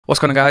What's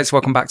going on, guys?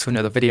 Welcome back to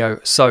another video.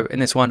 So in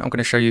this one, I'm going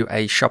to show you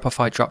a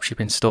Shopify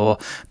dropshipping store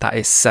that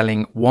is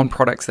selling one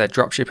product. They're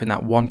dropshipping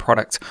that one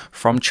product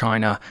from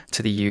China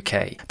to the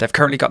UK. They've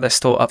currently got their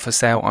store up for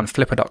sale on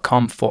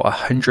flipper.com for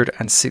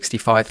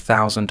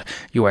 $165,000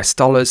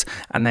 US,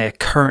 and they are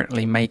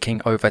currently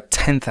making over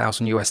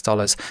 $10,000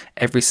 US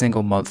every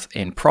single month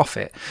in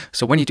profit.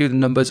 So when you do the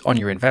numbers on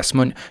your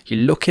investment, you're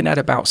looking at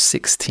about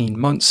 16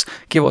 months,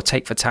 give or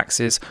take for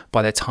taxes,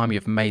 by the time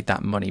you've made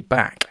that money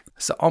back.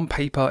 So on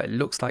paper, it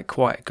looks like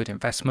quite a good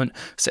investment.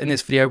 So in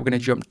this video, we're going to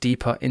jump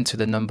deeper into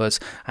the numbers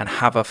and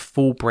have a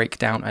full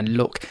breakdown and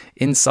look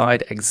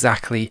inside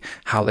exactly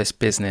how this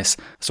business.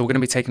 So we're going to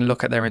be taking a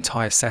look at their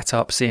entire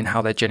setup, seeing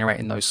how they're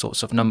generating those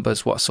sorts of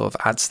numbers, what sort of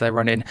ads they're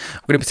running.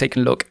 We're going to be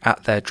taking a look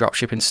at their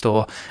dropshipping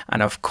store.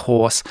 And of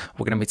course,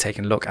 we're going to be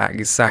taking a look at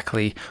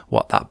exactly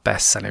what that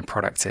best selling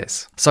product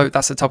is. So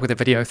that's the topic of the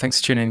video.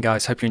 Thanks for tuning in,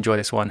 guys. Hope you enjoy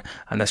this one,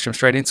 and let's jump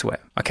straight into it.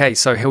 Okay,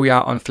 so here we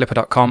are on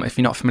flipper.com. If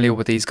you're not familiar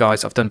with these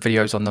guys, I've done videos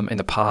on them in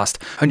the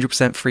past.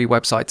 100% free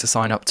website to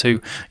sign up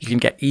to. You can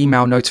get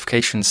email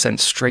notifications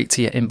sent straight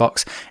to your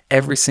inbox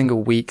every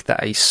single week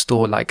that a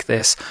store like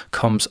this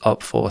comes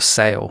up for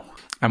sale.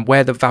 And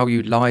where the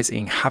value lies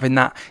in having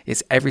that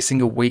is every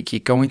single week you're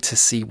going to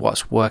see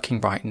what's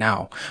working right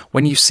now.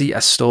 When you see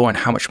a store and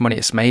how much money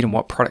it's made and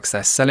what products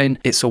they're selling,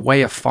 it's a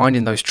way of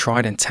finding those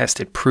tried and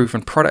tested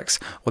proven products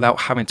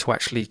without having to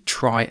actually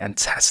try and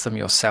test them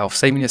yourself,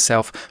 saving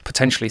yourself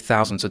potentially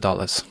thousands of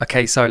dollars.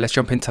 Okay, so let's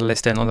jump into the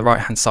listing. On the right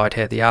hand side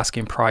here, the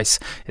asking price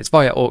is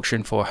via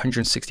auction for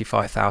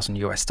 $165,000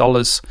 US.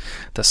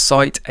 The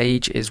site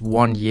age is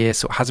 1 year,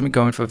 so it hasn't been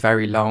going for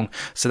very long.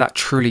 So that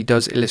truly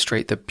does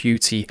illustrate the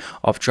beauty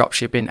of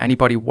dropshipping.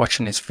 Anybody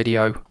watching this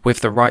video with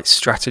the right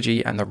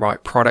strategy and the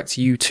right product,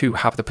 you too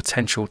have the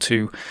potential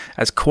to,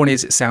 as corny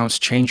as it sounds,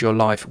 change your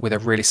life with a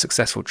really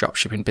successful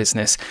dropshipping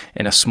business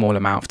in a small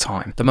amount of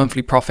time. The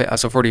monthly profit,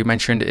 as I've already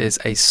mentioned, is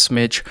a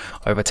smidge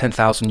over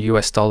 $10,000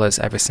 US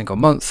every single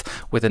month,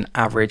 with an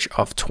average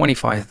of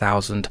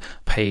 25,000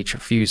 page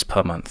views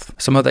per month.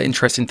 Some other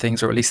interesting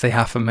things, or at least they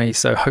have for me,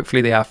 so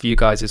hopefully they have for you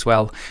guys as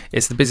well,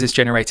 is the business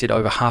generated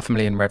over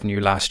 $500,000 revenue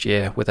last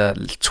year with a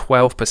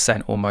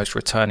 12% almost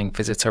returning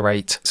visitor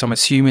rate. So I'm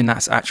assuming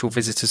that's actual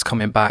visitors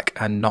coming back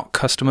and not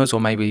customers,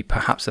 or maybe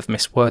perhaps I've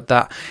misworded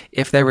that.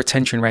 If their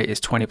retention rate is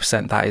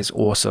 20%, that is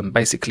awesome.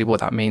 Basically what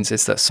that means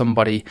is that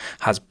somebody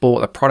has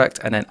bought a product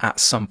and then at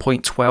some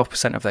point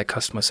 12% of their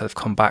customers have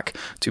come back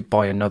to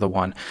buy another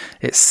one.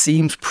 It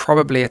seems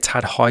probably a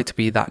tad high to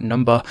be that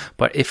number,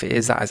 but if it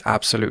is, that is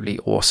absolutely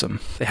awesome.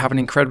 They have an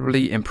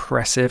incredibly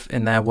impressive,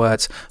 in their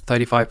words,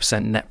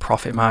 35% net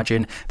profit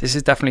margin. This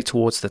is definitely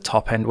towards the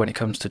top end when it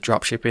comes to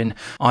dropshipping.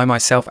 I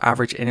myself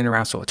average in and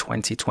around sort of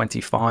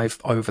 20-25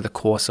 over the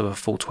course of a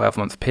full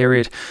 12-month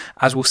period.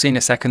 As we'll see in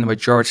a second, the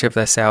majority of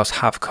their sales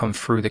have come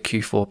through the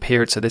Q4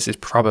 period, so this is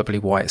probably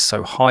why it's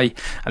so high,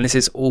 and this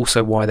is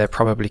also why they're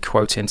probably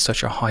quoting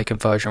such a high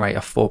conversion rate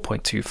of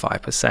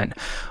 4.25%.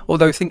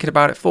 Although thinking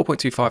about it,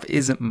 4.25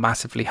 isn't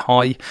massively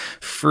high.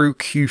 Through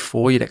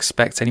Q4 you'd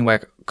expect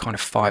anywhere kind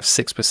of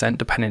 5-6%,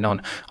 depending on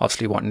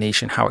obviously what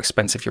niche and how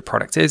expensive your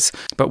product is.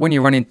 But when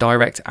you're running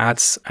direct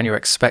ads and you're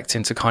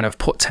expecting to kind of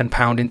put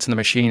 £10 into the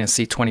machine and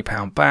see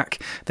 £20 back,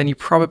 then you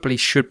probably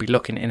should be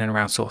looking in and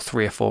around sort of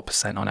 3 or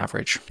 4% on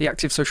average. The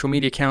active social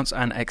media accounts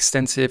and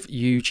extensive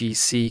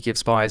UGC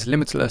gives buyers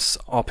limitless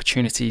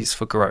opportunities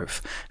for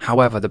growth.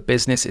 However, the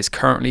business is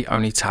currently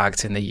only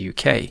tagged in the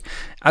UK.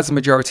 As the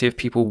majority of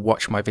people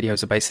watch my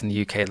videos are based in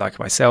the UK, like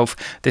myself,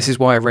 this is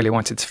why I really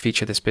wanted to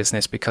feature this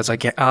business, because I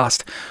get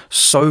asked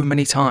so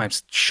many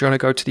times, should I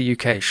go to the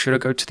UK? Should I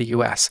go to the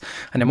US?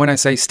 And then when I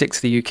say stick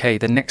to the UK,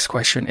 the next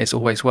question is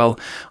always, well,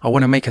 I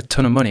want to make a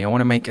ton of money. I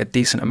want to make a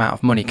decent amount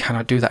of money. Can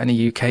I do that in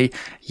the UK?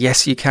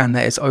 Yes, you can.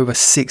 There is over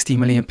 60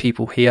 million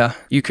people here.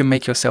 You can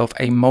make yourself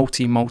a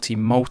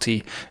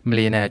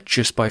multi-millionaire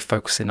just by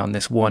focusing on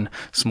this one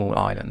small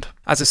island.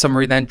 As a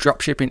summary then,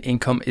 dropshipping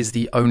income is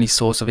the only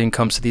source of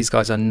income, so these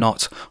guys are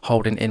not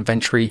holding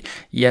inventory.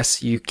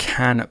 Yes, you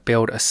can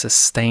build a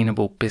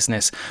sustainable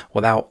business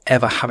without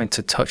ever having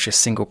to touch a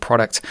single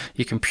product.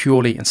 You can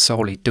purely and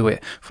solely do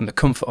it from the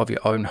comfort of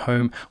your own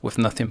home with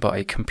nothing but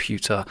a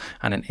computer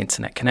and an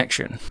internet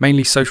connection.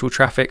 Mainly social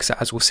traffic, so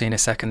as we'll see in a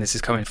second, this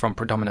is coming from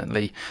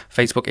predominantly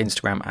Facebook,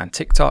 Instagram and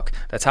TikTok.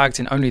 They're tagged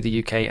in only the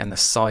UK, and the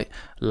site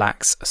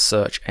lacks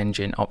search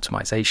engine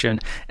optimization.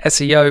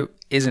 SEO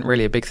isn't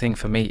really a big thing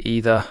for me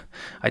either.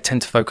 I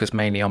tend to focus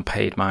mainly on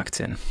paid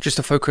marketing. Just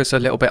to focus a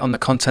little bit on the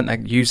content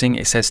they're using,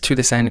 it says, to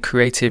this end,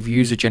 creative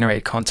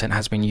user-generated content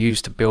has been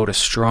used to build a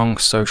strong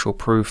social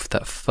proof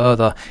that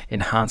further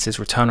enhances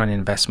return on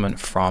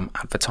investment from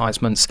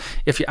advertisements.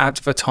 If you're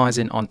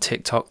advertising on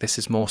TikTok, this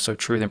is more so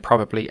true than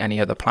probably any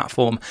other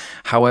platform.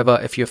 However,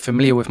 if you're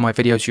familiar with my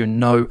videos, you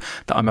know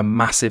that I'm a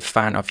massive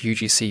fan of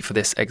UGC for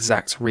this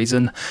exact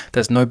reason.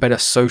 There's no better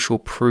social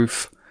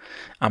proof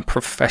and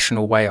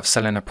professional way of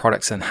selling a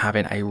product and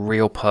having a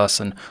real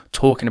person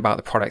talking about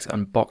the product,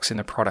 unboxing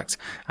the product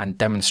and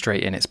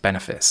demonstrating its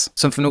benefits.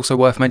 Something also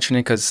worth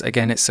mentioning, because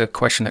again, it's a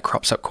question that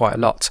crops up quite a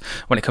lot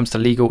when it comes to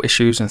legal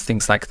issues and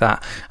things like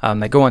that.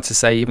 They go on to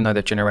say, even though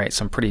they generate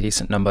some pretty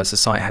decent numbers, the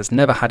site has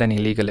never had any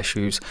legal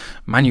issues,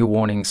 manual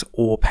warnings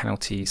or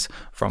penalties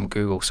from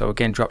Google. So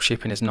again,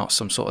 dropshipping is not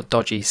some sort of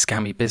dodgy,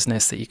 scammy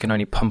business that you can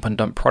only pump and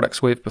dump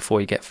products with before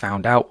you get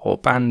found out or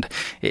banned.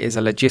 It is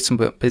a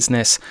legitimate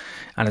business,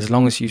 and as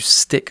long as you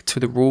stick to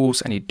the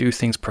rules and you do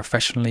things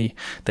professionally,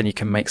 then you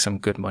can make some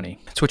good money.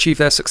 To achieve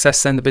their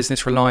success then, the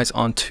business relies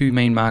on two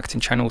main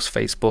marketing channels,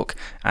 Facebook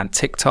and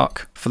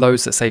TikTok. For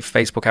those that say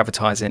Facebook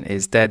advertising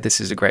is dead,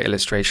 this is a great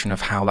illustration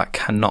of how that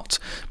cannot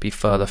be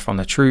further from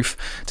the truth.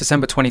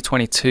 December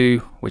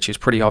 2022, which is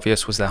pretty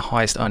obvious, was their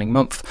highest earning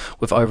month,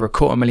 with over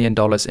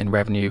 $250,000 in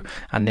revenue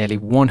and nearly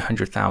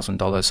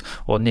 $100,000,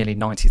 or nearly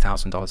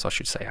 $90,000 I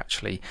should say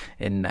actually,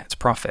 in net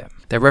profit.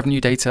 Their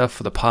revenue data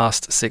for the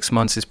past 6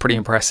 months is pretty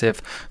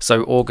impressive.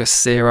 So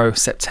August 0,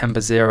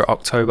 September 0,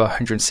 October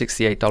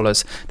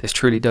 $168. This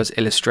truly does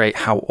illustrate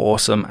how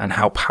awesome and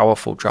how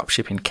powerful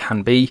dropshipping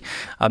can be.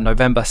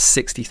 November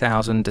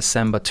 60,000,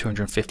 December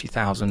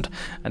 250,000,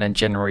 and then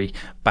January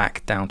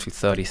back down to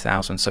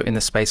 30,000. So in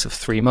the space of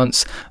 3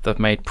 months, they've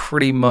made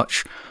pretty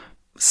much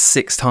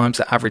 6 times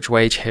the average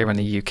wage here in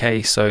the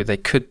UK. So they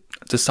could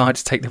decide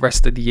to take the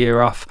rest of the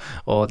year off,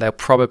 or they're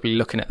probably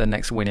looking at the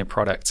next winning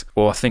product.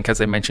 Or I think, as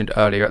I mentioned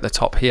earlier at the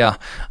top here,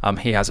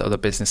 he has other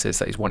businesses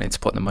that he's wanting to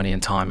put the money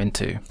and time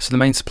into. So the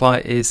main supplier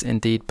is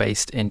indeed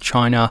based in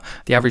China.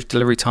 The average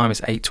delivery time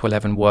is 8 to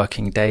 11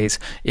 working days.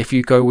 If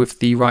you go with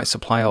the right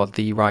supplier or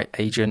the right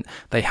agent,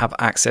 they have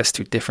access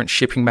to different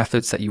shipping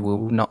methods that you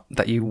will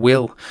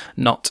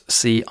not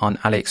see on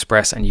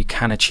AliExpress, and you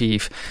can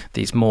achieve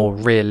these more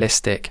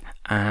realistic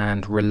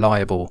and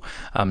reliable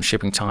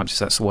shipping times.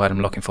 So that's the word I'm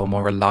looking for,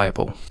 more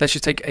reliable. Let's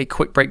just take a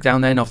quick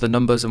breakdown then of the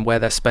numbers and where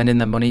they're spending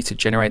their money to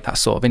generate that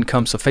sort of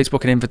income. So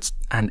Facebook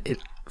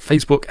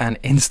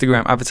and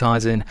Instagram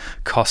advertising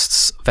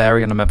costs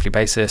vary on a monthly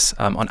basis.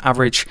 On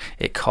average,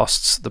 it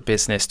costs the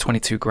business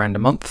 22 grand a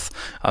month.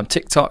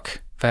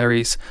 TikTok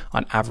varies.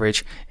 On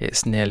average,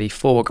 it's nearly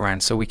 4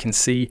 grand. So we can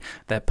see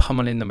they're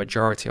pummeling the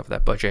majority of their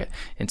budget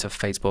into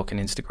Facebook and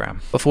Instagram.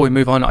 Before we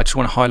move on, I just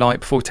want to highlight,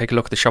 before we take a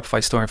look at the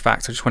Shopify store, in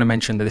fact, I just want to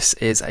mention that this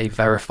is a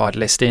verified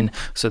listing.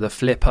 So the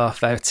Flipper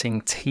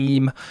vetting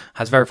team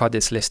has verified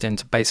this listing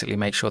to basically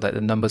make sure that the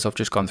numbers I've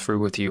just gone through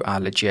with you are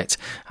legit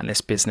and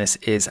this business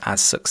is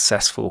as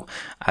successful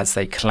as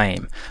they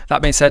claim.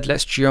 That being said,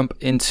 let's jump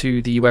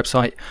into the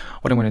website.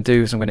 What I'm going to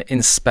do is I'm going to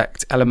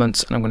inspect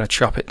elements and I'm going to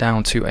chop it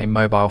down to a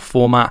mobile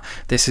format.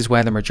 This is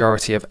where the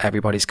majority of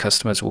everybody's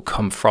customers will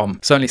come from.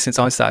 Certainly since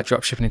I started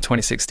dropshipping in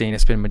 2016,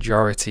 it's been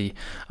majority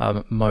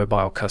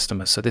mobile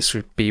customers. So this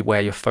would be where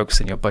you're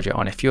focusing your budget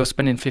on. If you're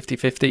spending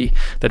 50-50,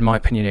 then in my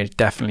opinion, you're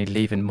definitely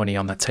leaving money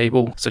on the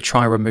table. So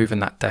try removing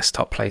that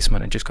desktop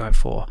placement and just going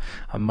for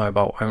a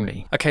mobile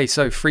only. Okay,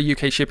 so free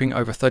UK shipping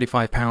over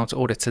 £35.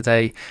 Order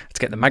today to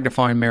get the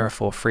magnifying mirror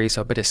for free.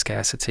 So a bit of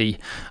scarcity.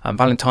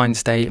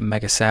 Valentine's Day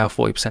mega sale,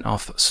 40%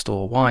 off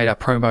store wide. Our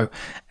promo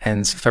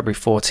ends February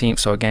 14th.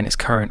 So again, it's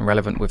current and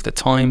relevant with the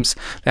times.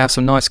 They have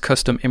some nice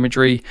custom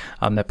imagery.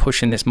 They're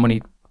pushing this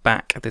money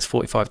back, this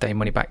 45-day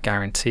money back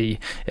guarantee.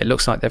 It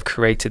looks like they've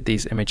created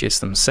these images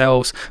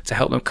themselves to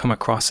help them come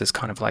across as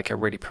kind of like a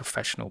really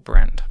professional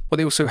brand. What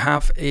they also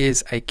have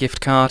is a gift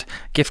card.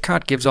 Gift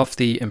card gives off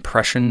the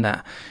impression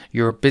that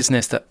you're a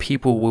business that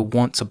people will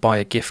want to buy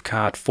a gift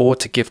card for,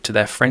 to give to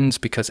their friends,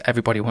 because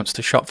everybody wants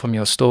to shop from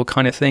your store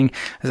kind of thing.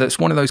 So it's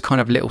one of those kind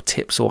of little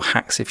tips or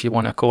hacks, if you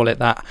want to call it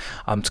that,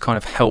 to kind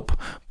of help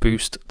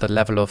boost the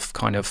level of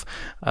kind of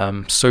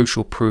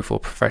social proof or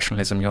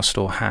professionalism your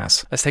store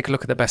has. Let's take a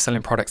look at the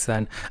best-selling products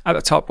then. At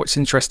the top, what's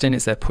interesting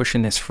is they're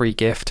pushing this free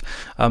gift.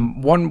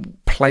 One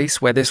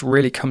place where this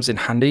really comes in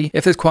handy,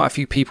 if there's quite a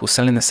few people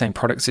selling the same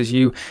products as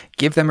you,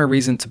 give them a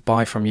reason to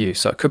buy from you.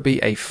 So it could be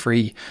a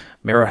free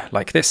mirror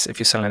like this if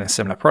you're selling a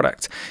similar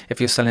product. If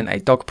you're selling a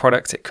dog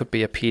product, it could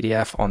be a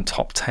PDF on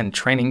top 10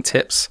 training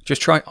tips.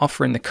 Just try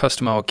offering the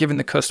customer or giving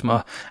the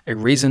customer a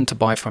reason to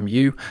buy from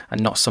you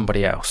and not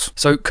somebody else.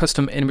 So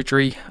custom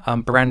imagery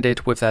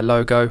branded with their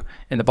logo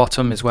in the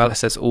bottom as well. It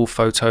says all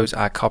photos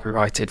are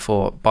copyrighted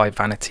for by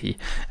Vanity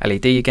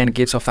LED. Again, it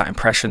gives off that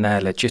impression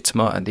they're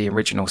legitimate and the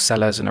original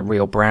sellers and a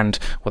real brand,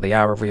 or they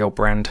are a real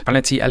brand.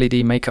 Vanity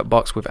LED makeup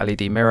box with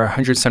LED mirror,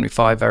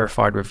 175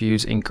 verified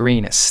reviews in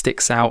green. It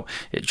sticks out,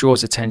 it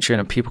draws attention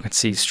and people can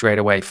see straight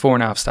away.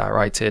 4.5 star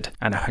rated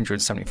and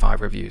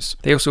 175 reviews.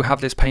 They also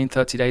have this paying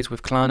 30 days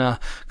with Klarna.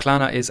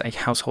 Klarna is a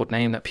household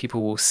name that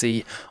people will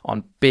see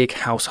on big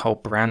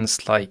household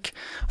brands like,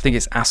 I think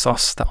it's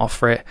ASOS that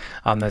offer it.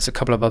 There's a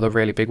couple of other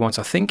really big ones.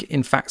 I think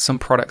in fact some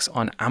products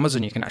on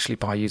Amazon you can actually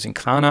buy using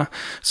Klarna.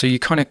 So you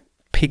kind of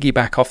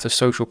piggyback off the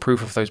social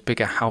proof of those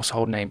bigger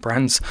household name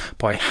brands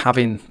by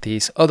having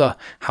these other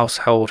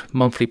household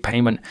monthly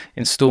payment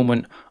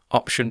installment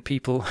option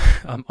people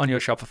on your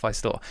Shopify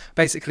store.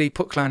 Basically,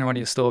 put Klarna on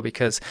your store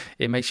because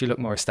it makes you look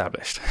more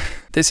established.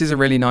 This is a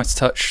really nice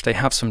touch. They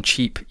have some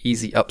cheap,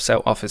 easy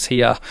upsell offers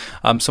here.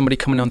 Somebody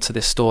coming onto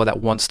this store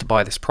that wants to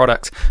buy this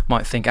product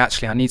might think,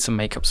 actually, I need some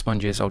makeup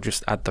sponges. I'll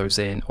just add those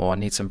in, or I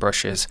need some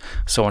brushes,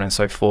 so on and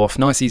so forth.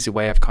 Nice, easy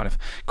way of kind of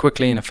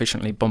quickly and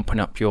efficiently bumping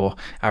up your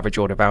average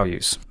order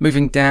values.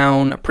 Moving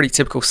down, a pretty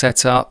typical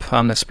setup.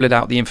 They split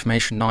out the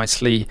information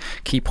nicely,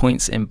 key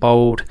points in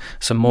bold,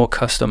 some more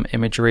custom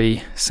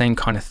imagery, same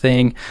kind of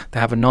thing. They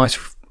have a nice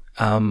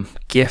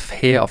GIF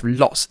here of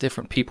lots of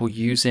different people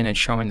using and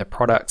showing the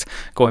product,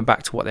 going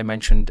back to what they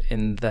mentioned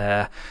in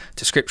their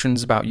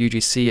descriptions about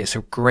UGC. It's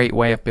a great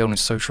way of building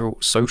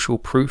social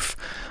proof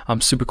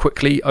super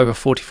quickly. Over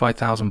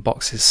 45,000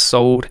 boxes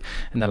sold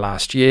in the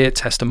last year.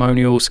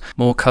 Testimonials,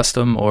 more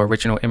custom or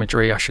original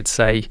imagery, I should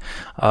say.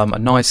 A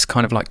nice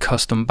kind of like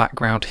custom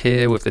background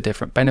here with the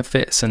different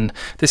benefits, and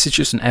this is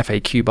just an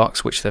FAQ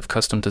box which they've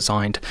custom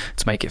designed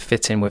to make it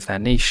fit in with their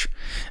niche.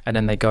 And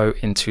then they go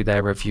into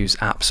their reviews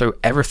app, so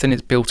everything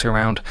is built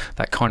around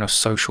that kind of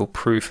social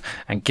proof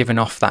and giving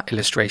off that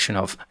illustration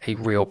of a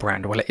real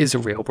brand. Well, it is a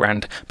real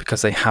brand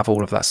because they have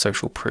all of that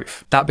social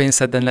proof. That being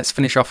said, then let's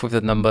finish off with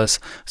the numbers.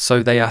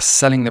 So they are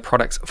selling the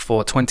products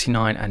for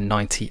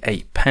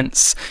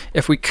 29.98.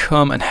 If we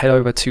come and head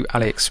over to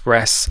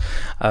AliExpress,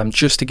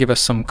 just to give us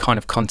some kind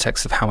of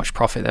context of how much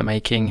profit they're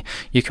making,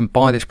 you can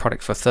buy this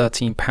product for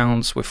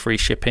 £13 with free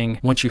shipping.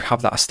 Once you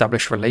have that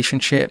established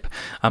relationship,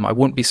 I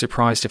wouldn't be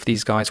surprised if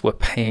these guys were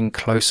paying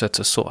closer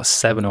to sort of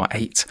 7 or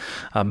 8,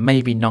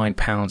 maybe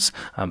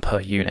 £9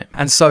 per unit.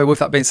 And so with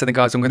that being said,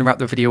 guys, I'm going to wrap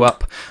the video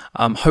up.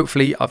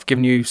 Hopefully I've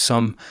given you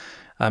some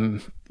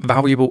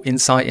valuable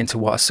insight into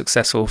what a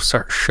successful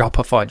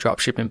Shopify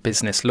dropshipping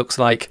business looks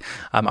like.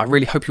 I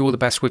really hope you all the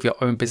best with your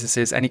own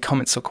businesses. Any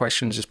comments or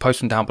questions, just post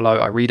them down below.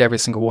 I read every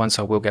single one,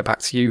 so I will get back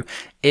to you.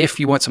 If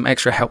you want some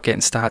extra help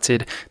getting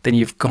started, then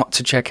you've got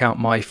to check out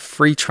my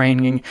free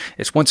training.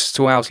 It's 1 to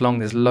 2 hours long.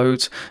 There's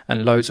loads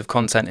and loads of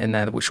content in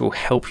there which will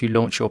help you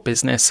launch your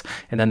business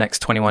in the next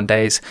 21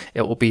 days.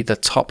 It will be the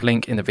top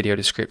link in the video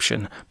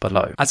description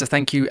below. As a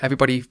thank you,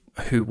 everybody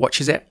who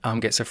watches it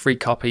gets a free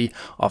copy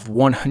of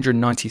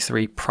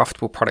 193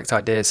 profitable product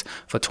ideas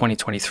for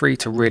 2023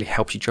 to really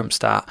help you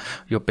jumpstart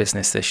your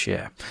business this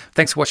year.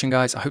 Thanks for watching,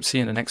 guys. I hope to see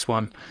you in the next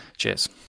one. Cheers.